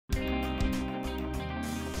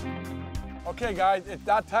Okay guys, it's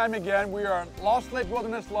that time again. We are at Lost Lake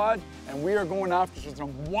Wilderness Lodge and we are going after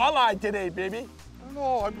some walleye today, baby.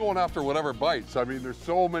 No, I'm going after whatever bites. I mean, there's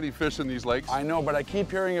so many fish in these lakes. I know, but I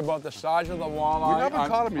keep hearing about the size of the walleye. We haven't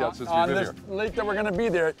caught them yet since we've been here. On this lake that we're gonna be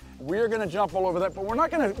there, we're gonna jump all over that, but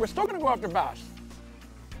we're still gonna go after bass.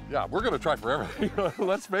 Yeah, we're gonna try for everything.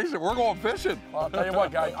 Let's face it, we're going fishing. Well, I'll tell you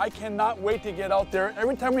what, guys, I cannot wait to get out there.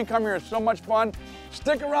 Every time we come here, it's so much fun.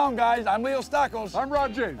 Stick around, guys. I'm Leo Stackos. I'm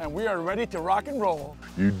Ron James. And we are ready to rock and roll.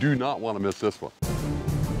 You do not want to miss this one.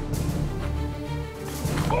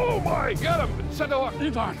 Oh my, get him! Send it up.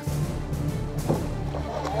 He's on.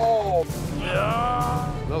 Oh,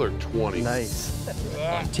 yeah. Another 20. Nice.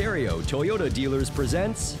 Ontario Toyota Dealers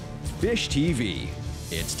presents Fish TV.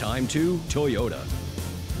 It's time to Toyota.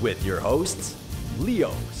 With your hosts, Leo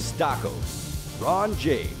Stackos, Ron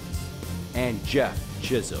James, and Jeff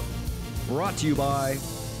Chisholm. Brought to you by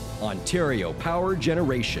Ontario Power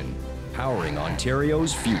Generation, powering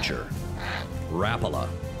Ontario's future. Rapala,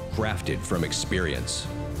 crafted from experience.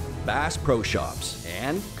 Bass Pro Shops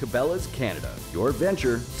and Cabela's Canada. Your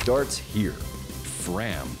venture starts here.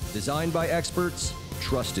 Fram, designed by experts,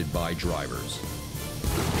 trusted by drivers.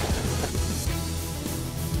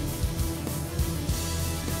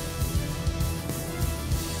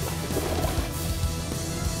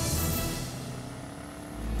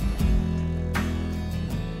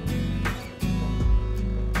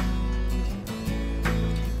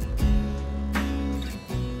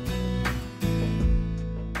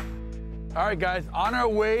 All right, guys, on our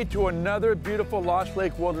way to another beautiful Lost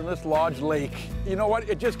Lake Wilderness Lodge lake. You know what?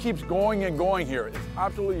 It just keeps going and going here. It's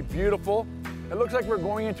absolutely beautiful. It looks like we're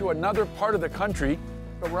going into another part of the country,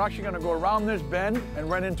 but we're actually going to go around this bend and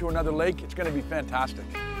run into another lake. It's going to be fantastic.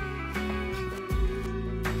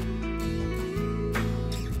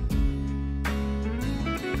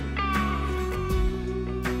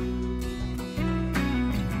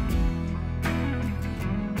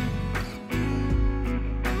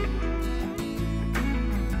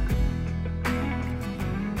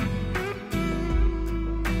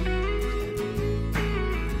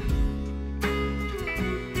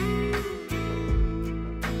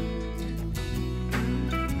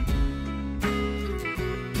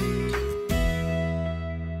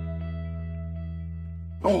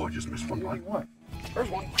 Oh, I just missed one. What? There's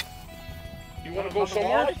one. You want to go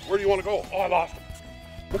somewhere? Where do you want to go? Oh, I lost him.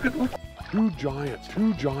 Look. Two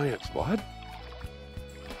giants, bud.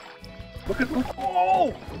 Look.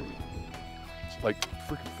 Oh! It's like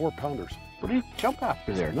freaking 4-pounders. What do you jump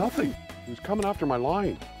after there? Nothing. He was coming after my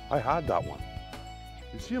line. I had that one.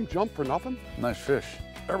 You see him jump for nothing? Nice fish.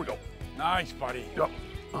 There we go. Nice, buddy. Yep.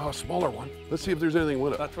 A smaller one. Let's see if there's anything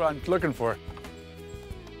with it. That's what I'm looking for.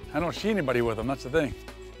 I don't see anybody with him, that's the thing.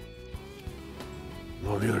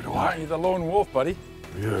 No, neither do I. He's a lone wolf, buddy.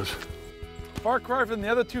 He is. Far cry from the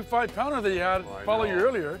other 2 5-pounders that you had follow you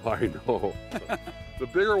earlier. I know. The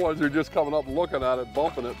bigger ones are just coming up, looking at it,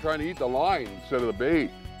 bumping it, trying to eat the line instead of the bait.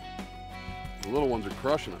 The little ones are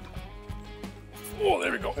crushing it. Oh,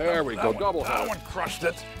 there we go. There we go, double head. That one crushed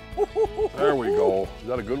it. There we go. Is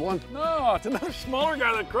that a good one? No, it's another smaller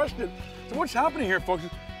guy that crushed it. So what's happening here, folks, is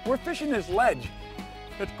we're fishing this ledge.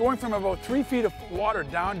 It's going from about 3 feet of water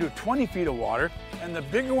down to 20 feet of water, and the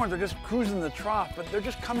bigger ones are just cruising the trough, but they're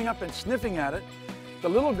just coming up and sniffing at it. The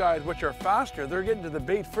little guys, which are faster, they're getting to the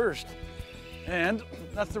bait first, and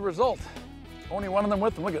that's the result. Only one of them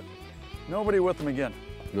with them. Look at, nobody with them again.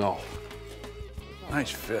 No.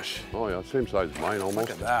 Nice fish. Oh yeah, same size as mine almost.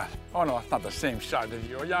 Look at that. Oh no, it's not the same size as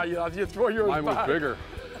yours. Yeah, you throw yours Mine was back. bigger.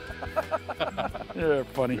 You're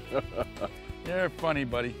funny. You're funny,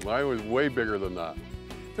 buddy. Mine was way bigger than that.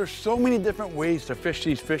 There's so many different ways to fish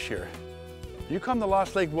these fish here. You come to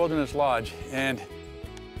Lost Lake Wilderness Lodge, and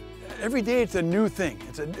every day it's a new thing.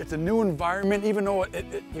 It's a new environment, even though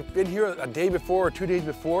you've been here a day before or 2 days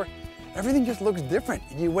before. Everything just looks different.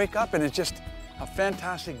 You wake up and it's just a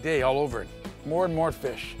fantastic day all over it. More and more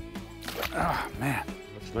fish. Oh, man.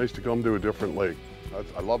 It's nice to come to a different lake.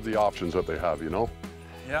 I love the options that they have, you know?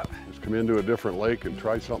 Yeah. Just come into a different lake and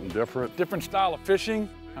try something different. Different style of fishing.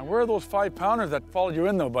 And where are those 5-pounders that followed you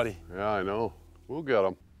in though, buddy? Yeah, I know. We'll get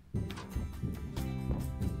them.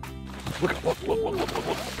 Look.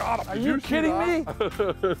 Got him. Are you kidding me?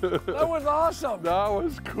 That was awesome. That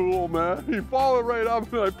was cool, man. He followed right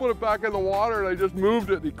up and I put it back in the water and I just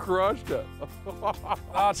moved it and he crushed it.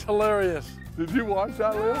 That's hilarious. Did you watch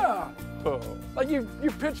that, Leo? Yeah. Oh. Like you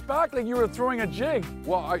pitched back like you were throwing a jig.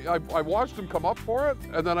 Well, I watched him come up for it,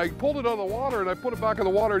 and then I pulled it out of the water, and I put it back in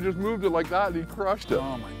the water and just moved it like that, and he crushed it.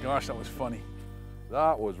 Oh my gosh, that was funny.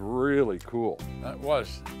 That was really cool. That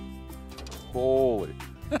was. Holy.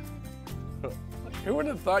 Who would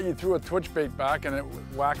have thought you threw a twitch bait back and it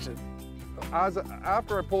whacks it.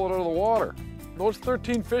 After I pull it out of the water. Those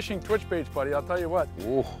 13 fishing twitch baits, buddy, I'll tell you what,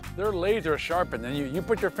 Oh, they're laser sharpened, and you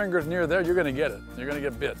put your fingers near there, you're gonna get it. You're gonna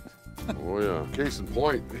get bit. oh yeah. Case in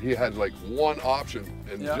point, he had like one option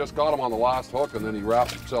and Yeah. just got him on the last hook and then he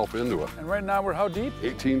wrapped himself into it. And right now we're how deep?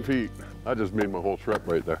 18 feet. That just made my whole trip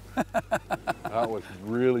right there. That was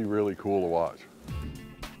really, really cool to watch.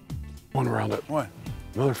 One around it. What?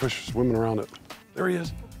 Another fish swimming around it. There he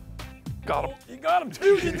is. Got him. You got him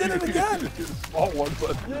too, you did it again. Small one,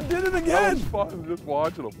 but You did it that again. was fun just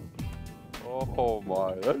watching him. Oh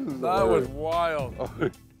my, that is That was hilarious.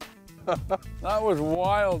 wild. That was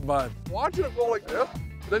wild, bud. Watching it go like this,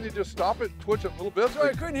 then you just stop it, twitch it a little bit. So I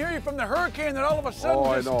couldn't hear you from the hurricane that all of a sudden Oh,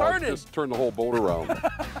 I just know. started. It just turned the whole boat around.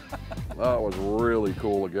 That was really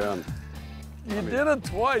cool again. You did it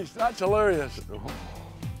twice. That's hilarious.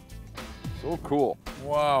 So cool.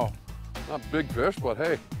 Wow. Not big fish, but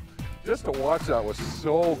hey, just to watch that was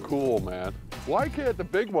so cool, man. Why can't the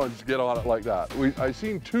big ones get on it like that? I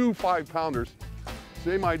seen 2 5-pounders,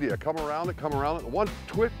 same idea. Come around it. One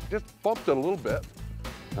twitch just bumped it a little bit,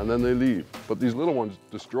 and then they leave. But these little ones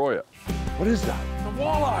destroy it. What is that? The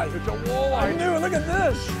walleye. It's a walleye. I knew it. Look at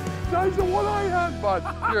this. That's the one I had, bud.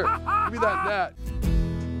 Here, give me that net.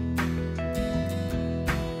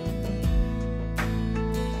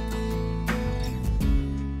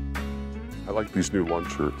 I like these new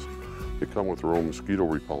lunch shirts. They come with their own mosquito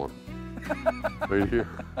repellent. Right here.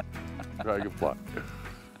 Dragonfly.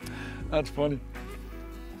 That's funny.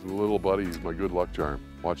 The little buddy, he's my good luck charm.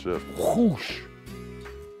 Watch this. Whoosh.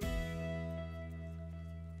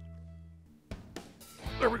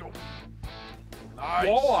 There we go. Nice.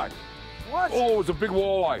 Walleye. What? Oh, it's a big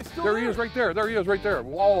walleye. still There he there? is right there. There he is right there.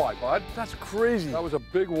 Walleye, bud. That's crazy. That was a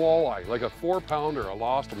big walleye, like a 4-pounder. I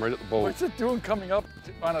lost him right at the boat. What's it doing coming up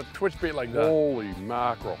on a twitch bait like that? Holy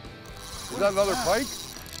mackerel. Is that another pike?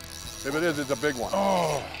 If it is, it's a big one.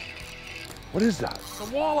 Oh, What is that? the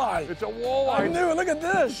walleye. It's a I walleye. knew it. Look at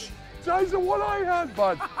this. That's the one I had,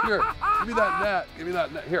 bud. Here, give me that net. Give me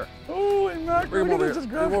that net. Here, Holy mackerel. bring him Look over at here. this.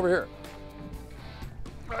 Bring him over here.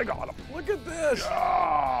 I got him. Look at this.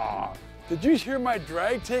 Ah, Did you hear my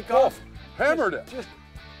drag take oh, off? hammered it. Just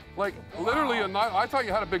Like literally a knife. I thought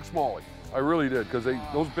you had a big smallie. I really did, because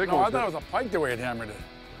those big no, I ones. thought it was a pike the way it hammered it.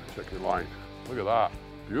 Check your line. Look at that.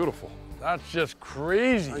 Beautiful. That's just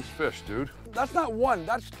crazy. Nice fish, dude. That's not one.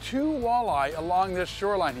 That's 2 walleye along this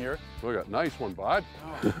shoreline here. Look at nice one, bud.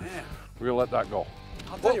 Oh man. We're gonna let that go.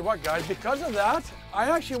 I'll tell you what, guys, because of that, I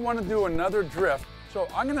actually want to do another drift. So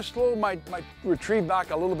I'm going to slow my retrieve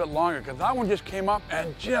back a little bit longer because that one just came up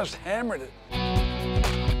and just hammered it.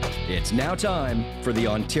 It's now time for the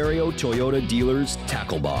Ontario Toyota Dealers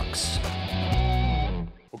Tackle Box.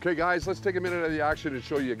 Okay guys, let's take a minute of the action and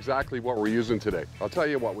show you exactly what we're using today. I'll tell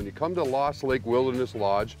you what, when you come to Lost Lake Wilderness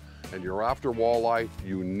Lodge and you're after walleye,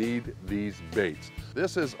 you need these baits.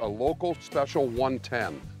 This is a local special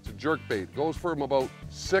 110. It's a jerk bait. Goes from about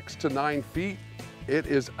 6 to 9 feet. It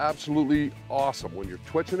is absolutely awesome. When you're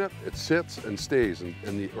twitching it, it sits and stays, and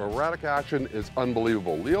the erratic action is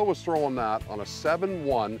unbelievable. Leo was throwing that on a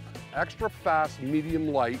 7-1 extra fast medium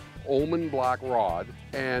light Omen black rod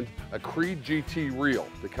and a Creed GT reel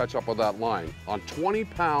to catch up with that line on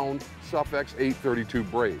 20-pound Suffix 832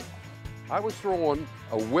 braid. I was throwing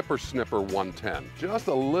a Whippersnipper 110, just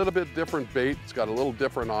a little bit different bait. It's got a little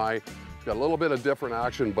different eye. It's got a little bit of different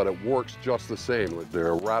action, but it works just the same. With the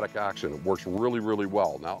erratic action, it works really, really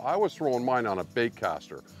well. Now, I was throwing mine on a bait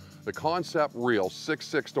caster. The Concept reel,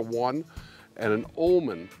 6.6 to 1, and an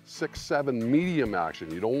Omen 6.7 medium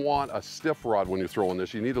action. You don't want a stiff rod when you're throwing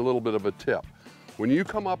this. You need a little bit of a tip. When you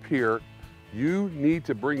come up here, you need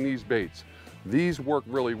to bring these baits. These work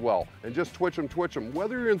really well. And just twitch them, twitch them.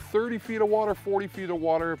 Whether you're in 30 feet of water, 40 feet of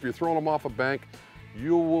water, if you're throwing them off a bank,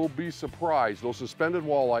 you will be surprised. Those suspended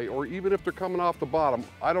walleye, or even if they're coming off the bottom,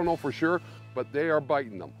 I don't know for sure, but they are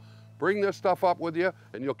biting them. Bring this stuff up with you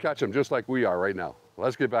and you'll catch them just like we are right now.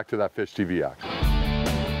 Let's get back to that Fish TV action.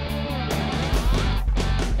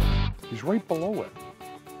 He's right below it.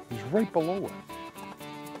 He's right below it.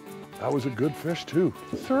 That was a good fish too.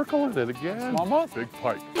 Circling it again. Smallmouth? Big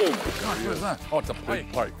pike. Gosh, what is that? Oh, it's a pike.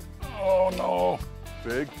 Big pike. Oh no.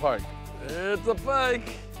 Big pike. It's a pike.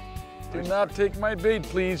 Do not take my bait,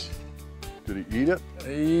 please. Did he eat it?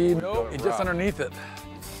 No, he's just underneath it.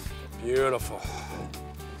 Beautiful.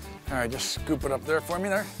 All right, just scoop it up there for me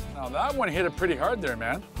there. Now that one hit it pretty hard there,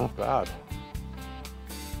 man. Not bad.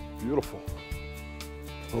 Beautiful.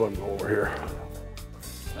 Let him go over here.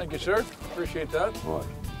 Thank you, sir. Appreciate that. What?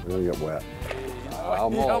 We're gonna get wet. He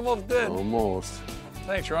almost did. Almost.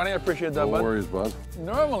 Thanks, Ronnie. I appreciate that, No bud. worries, bud.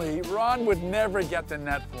 Normally, Ron would never get the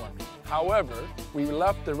net for me. However, we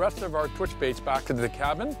left the rest of our twitch baits back to the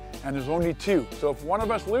cabin, and there's only 2. So if one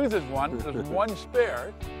of us loses one, there's 1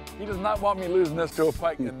 spare. He does not want me losing this to a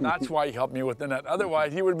pike, and that's why he helped me with the net.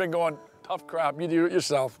 Otherwise, he would have been going, tough crap, you do it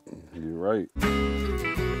yourself. You're right.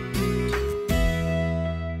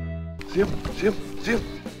 See him? See him? See him?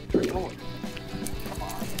 Try below it. Come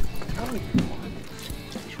on. I'm telling you, come on.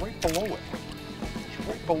 It's right below it. It's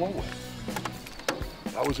right below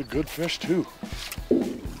it. That was a good fish, too.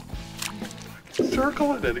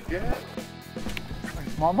 Circling it again.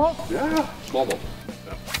 Smallmouth? Yeah. Smallmouth.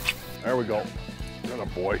 Yeah. There we go. Got a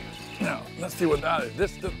boy. Now, let's see what that is.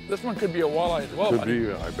 This one could be a walleye as well, Could buddy.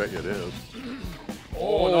 be, I bet you it is.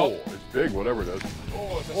 Oh, no. It's big, whatever it is.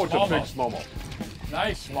 Oh, it's a Oh, it's a big smallmouth. smallmouth.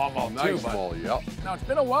 Nice smallmouth, Nice too, bud. small, yep. Now, it's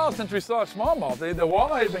been a while since we saw a smallmouth. The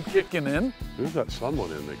walleye has been kicking in. There's that sun one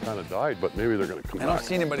in. They kind of died, but maybe they're going to come I don't back.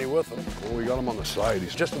 see anybody with them. Well, we got him on the side.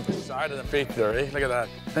 He's Just on the side of the bait there, eh? Look at that.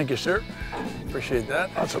 Thank you, sir. Appreciate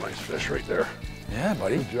that. That's a nice fish right there. Yeah,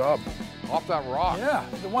 buddy. Good job. Off that rock. Yeah,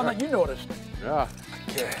 the one that you noticed. Yeah.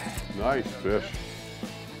 Okay. Nice fish.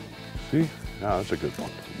 See? Yeah, that's a good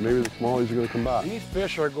one. Maybe the smallies are going to come back. These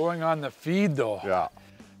fish are going on the feed, though. Yeah.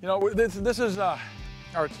 You know, this is our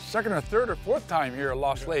 2nd or 3rd or 4th time here at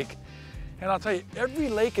Lost Lake. And I'll tell you, every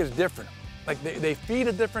lake is different. Like, they feed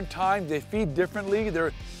at different times, they feed differently.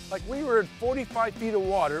 They're, like, we were at 45 feet of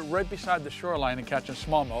water right beside the shoreline and catching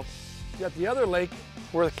smallmouth. Yet the other lake,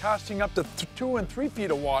 we're casting up to 2 and 3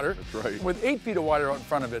 feet of water. That's right. With 8 feet of water out in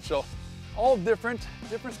front of it. So, all different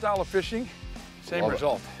style of fishing, same Love it.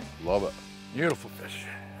 result. Love it. Beautiful fish.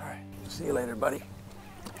 All right, see you later, buddy.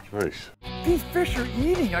 Nice. These fish are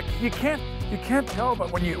eating. Like, you can't tell,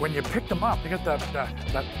 but when you pick them up, they got that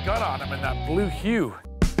gut on them and that blue hue.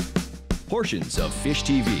 Portions of Fish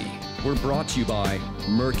TV were brought to you by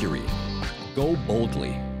Mercury. Go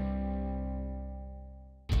boldly.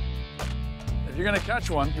 If you're gonna catch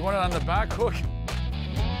one, you want it on the back hook.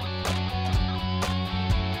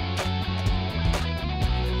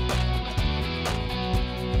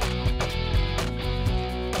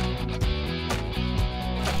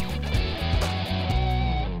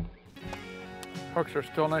 Hooks are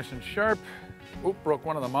still nice and sharp. Oop, broke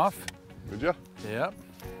one of them off. Did ya? Yep.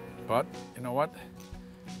 But you know what?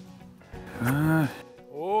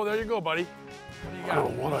 Oh, there you go, buddy. What do you I got?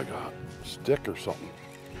 don't know what I got. Stick or something.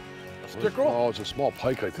 A stick roll? Oh, it's a small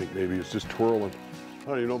pike, I think, maybe. It's just twirling. I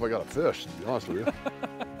don't even know if I got a fish, to be honest with you.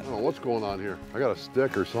 I don't know what's going on here. I got a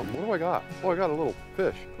stick or something. What do I got? Oh, I got a little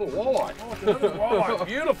fish. A little walleye. Oh, it's another walleye.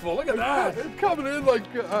 Beautiful. Look at that. It's coming in like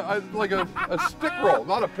a stick roll,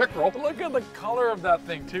 not a pick roll. Look at the color of that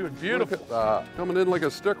thing, too. It's beautiful. Look at that. Coming in like a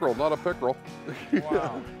stick roll, not a pick roll.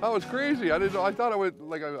 Wow. That was crazy. I thought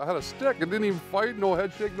I had a stick. It didn't even fight, no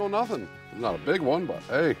head shake, no nothing. It's not a big one, but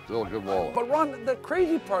hey, still a good walleye. But Ron, the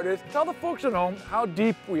crazy part is, tell the folks at home how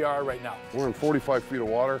deep we are right now. We're in 45 feet of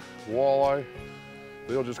water, walleye.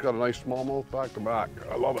 Leo just got a nice smallmouth back to back.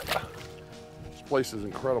 I love it. This place is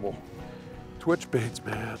incredible. Twitch baits,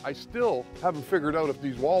 man. I still haven't figured out if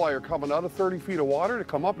these walleye are coming out of 30 feet of water to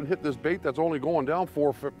come up and hit this bait that's only going down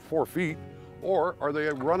 4 feet, or are they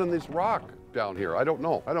running this rock down here? I don't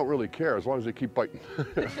know. I don't really care as long as they keep biting.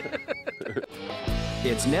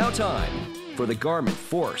 It's now time for the Garmin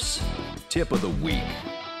Force Tip of the Week.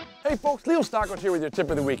 Hey folks, Leo Stockos here with your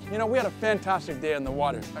tip of the week. You know, we had a fantastic day in the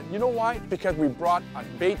water. You know why? Because we brought a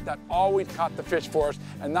bait that always caught the fish for us,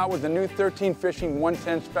 and that was the new 13 Fishing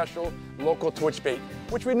 110 Special Local Twitch Bait,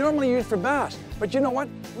 which we normally use for bass. But you know what?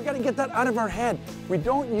 We gotta get that out of our head. We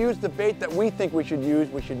don't use the bait that we think we should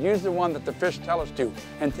use the one that the fish tell us to.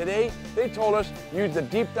 And today, they told us, use the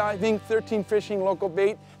deep diving 13 Fishing Local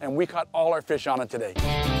Bait, and we caught all our fish on it today.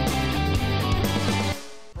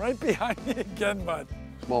 Right behind me again, bud.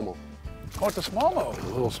 Smallmouth. Oh, it's a smallmouth. A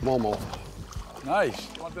little smallmouth. Nice.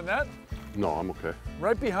 You want the net? No, I'm okay.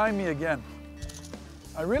 Right behind me again.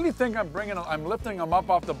 I really think I'm lifting them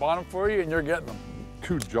up off the bottom for you, and you're getting them.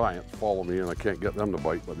 2 giants follow me, and I can't get them to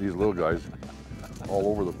bite, but these little guys all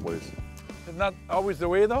over the place. Isn't that always the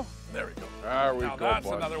way, though? There we go. There we Now go, that's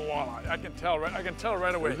bud. another walleye. I can tell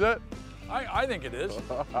right away. Is it? I think it is.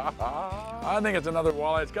 I think it's another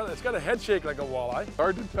walleye. It's got a head shake like a walleye.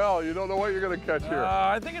 Hard to tell. You don't know what you're going to catch here.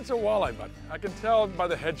 I think it's a walleye, bud. I can tell by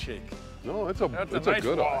the head shake. No, it's a That's it's a nice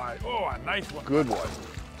good walleye. Oh, a nice one. Good one.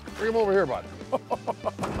 Bring him over here, bud.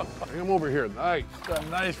 Bring him over here. Nice. It's a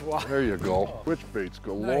nice walleye. There you go. Twitch baits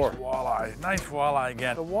galore. Nice walleye. Nice walleye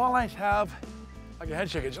again. The walleyes have like a head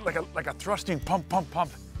shake. It's like a thrusting pump,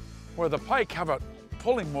 where the pike have a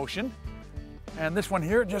pulling motion. And this one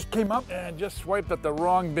here just came up and just swiped at the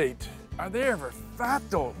wrong bait. are they ever fat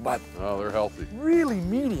though, but Oh, they're healthy. really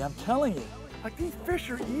meaty, I'm telling you. Like these fish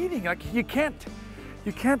are eating, like you can't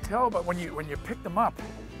tell, but when you pick them up,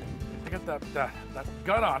 they got that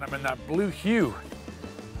gut on them and that blue hue.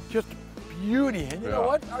 Just beauty. And you know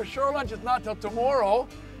what? Our shore lunch is not till tomorrow,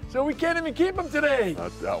 so we can't even keep them today.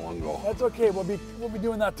 Let that one go. That's okay, we'll be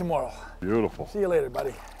doing that tomorrow. Beautiful. See you later,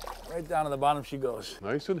 buddy. Right down to the bottom she goes.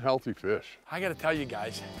 Nice and healthy fish. I gotta tell you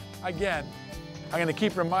guys, again, I'm gonna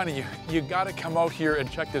keep reminding you, you gotta come out here and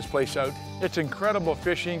check this place out. It's incredible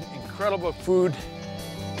fishing, incredible food.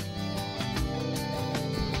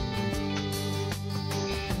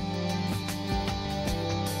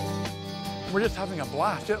 We're just having a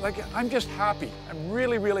blast. Like, I'm just happy. I'm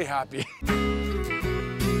really, really happy.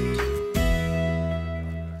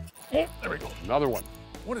 Oh, there we go. Another one.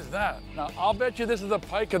 What is that? Now, I'll bet you this is a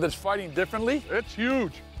pike that's fighting differently. It's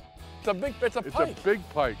huge. It's a It's pike. a big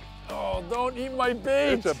pike. Oh, don't eat my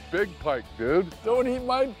bait. It's a big pike, dude. Don't eat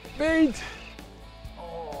my bait.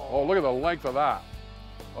 Oh, look at the length of that.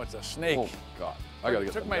 Oh, it's a snake. Oh, God. I gotta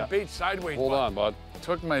get Took the my net. bait sideways. Hold on, bud.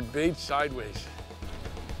 Took my bait sideways.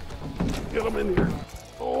 Get him in here.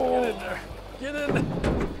 Get in there. Get in.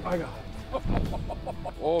 I got it.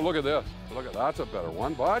 Oh, look at this. Look at that's a better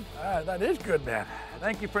one, bud. Ah, that is good, man.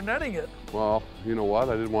 Thank you for netting it. Well, you know what?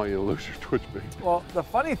 I didn't want you to lose your twitch bait. Well, the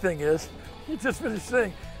funny thing is, you just finished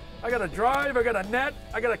saying, I got a drive, I got a net,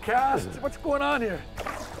 I got a cast. What's going on here?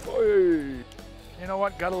 Hey. You know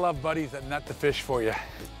what? Gotta love buddies that net the fish for you.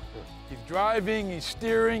 He's driving, he's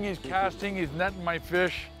steering, he's casting, he's netting my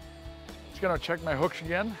fish. Just gonna check my hooks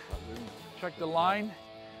again. Check the line.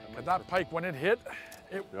 But that pike, when it hit,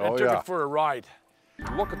 it took it for a ride.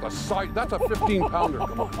 Look at the size. That's a 15-pounder.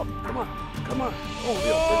 Come on, come on, come on.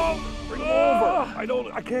 Oh, yeah, bring him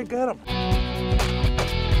over. I can't get him.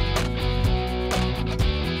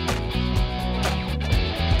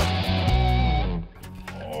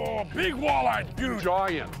 Oh, big walleye, dude.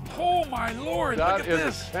 Giant. Oh my Lord, look That at is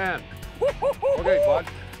this. a 10. Okay, bud.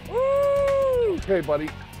 Woo! Okay, buddy.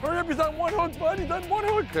 Hurry up, he's on one hook, bud. He's on one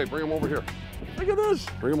hook. Okay, bring him over here. Look at this.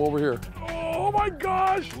 Bring him over here. Oh my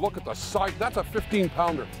gosh. Look at the size. That's a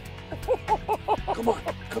 15-pounder. Come on,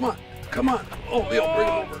 come on, come on. Oh, Leo, bring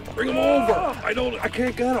him over. Bring him over. I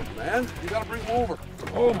can't get him, man. You gotta bring him over.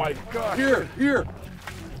 Oh my gosh. Here.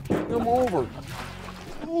 Bring him over.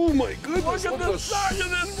 Oh my goodness. Look at the size of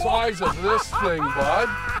this one. size of this thing, bud.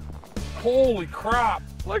 Holy crap.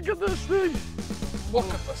 Look at this thing. Look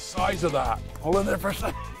at the size of that. Hold in there for a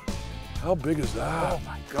second. How big is that? Oh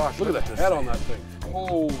my gosh, Look at the this head thing. on that thing.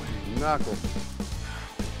 Holy mackerel.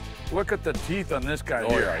 Look at the teeth on this guy Oh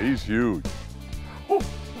here. yeah, he's huge. Oh,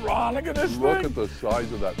 Ron, look at this Look thing. at the size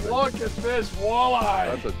of that thing. Look at this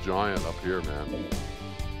walleye. That's a giant up here, man.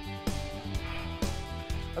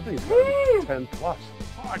 I think it's Woo! gotta be 10 plus.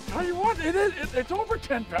 Oh, I tell you what, it's over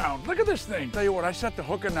 10 pounds. Look at this thing. Tell you what, I set the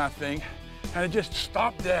hook in that thing and it just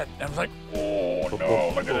stopped dead. And I was like, oh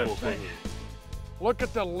no, look at this thing. Look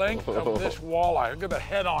at the length of this walleye. Look at the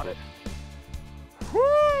head on it.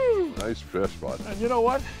 Woo! Nice fish, bud. And you know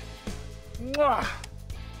what? Mwah!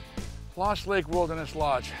 Lost Lake Wilderness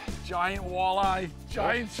Lodge. Giant walleye,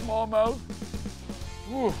 giant smallmouth.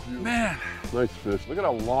 Ooh, man. Nice fish. Look at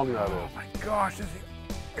how long that Oh is. my gosh, this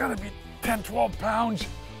is gotta be 10, 12 pounds.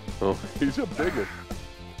 Oh, he's a big one.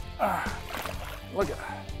 Look at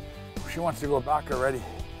her. She wants to go back already.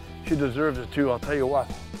 She deserves it too, I'll tell you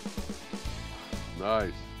what.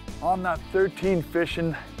 Nice. On that 13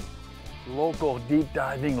 fishing, local, deep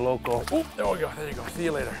diving local. Oh, there we go, there you go. See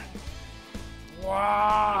you later.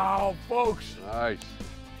 Wow, folks. Nice.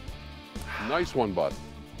 Nice one, bud.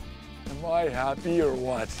 Am I happy or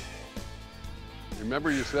what?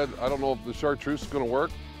 Remember you said, I don't know if the chartreuse is gonna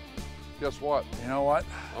work? Guess what? You know what?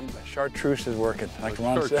 The chartreuse is working, like The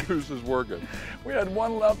Ron said. chartreuse is working. We had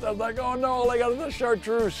one left, I was like, oh no, all I got is the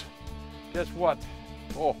chartreuse. Guess what?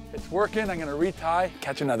 Oh, It's working, I'm gonna retie,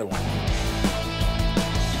 catch another one.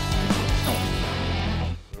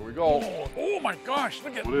 there we go. Oh my gosh,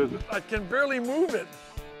 look at What is it? I can barely move it.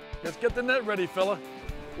 Let's get the net ready, fella.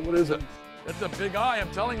 What is it? It's a big eye,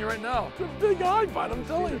 I'm telling you right now. It's a big eye, bud, I'm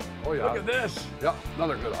telling you. Oh, yeah. Look at this. Yeah,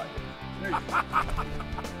 another good eye.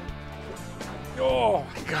 Oh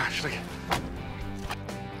my gosh, look at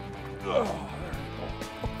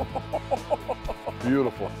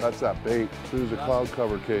Beautiful. That's that bait. As soon as the cloud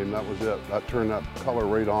cover came, that was it. That turned that color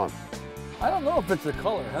right on. I don't know if it's the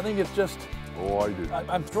color. I think it's just, Oh, I do.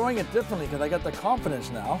 I'm throwing it differently because I got the confidence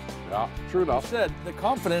now. Yeah, true I enough. said the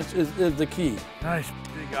confidence is the key. Nice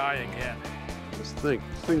big eye again. These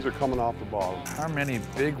things are coming off the bottom. How many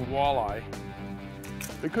big walleye?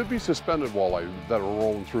 It could be suspended walleye that are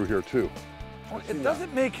rolling through here too. Well, it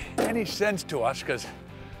doesn't make any sense to us because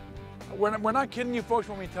we're not kidding you folks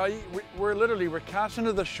when we tell you, we're casting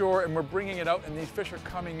to the shore and we're bringing it out, and these fish are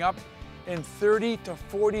coming up in 30 to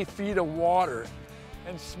 40 feet of water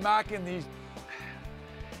and smacking these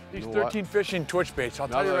 13 fishing twitch baits. I'll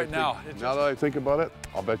tell you right now. Now that I think about it,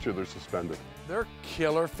 I'll bet you they're suspended. They're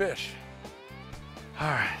killer fish. All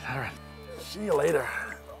right. See you later.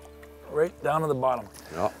 Right down to the bottom.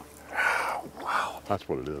 Yeah. Wow. That's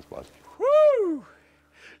what it is, bud. Woo!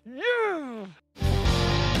 Yeah!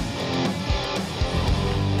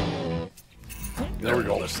 There we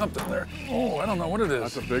go. There's something there. Oh, I don't know what it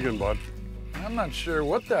is. That's a big one, bud. I'm not sure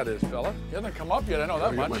what that is, fella. He hasn't come up yet. I know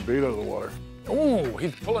that much. Get my bait out of the water. Oh,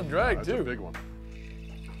 he's pulling drag That's too. a big one.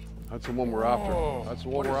 That's the one we're after. That's the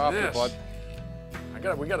one we're after, this? bud.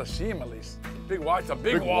 We gotta see him at least. Big walleye. It's a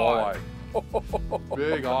big walleye. walleye.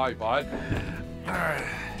 Big eye, bud. All right.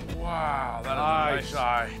 Wow, that is a nice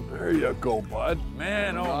eye. There you go, bud.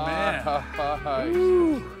 Man, oh man. Nice.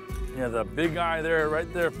 Woo. Yeah, the big eye there,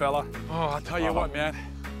 right there, fella. Oh, I'll tell you what, man.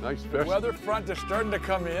 Nice The fish. weather front is starting to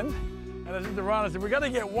come in. And I said to Ron, I said, we got to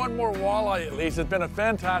get one more walleye at least. It's been a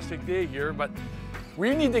fantastic day here, but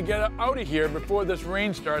we need to get out of here before this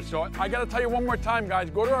rain starts. So I got to tell you one more time, guys,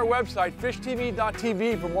 go to our website,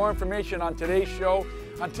 fishtv.tv, for more information on today's show.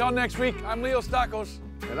 Until next week, I'm Leo Stakos.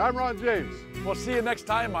 And I'm Ron James. We'll see you next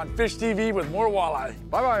time on Fish TV with more walleye.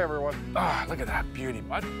 Bye-bye, everyone. Ah, look at that beauty,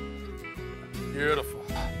 bud. Beautiful.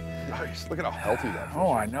 Nice. Look at how healthy that is.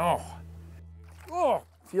 Oh, I know. Oh,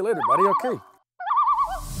 see you later, buddy. Okay.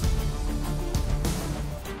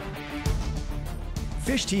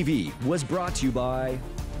 Fish TV was brought to you by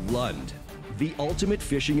Lund, the ultimate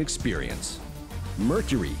fishing experience,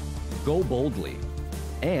 Mercury, Go Boldly,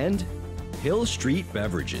 and Hill Street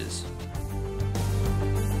Beverages.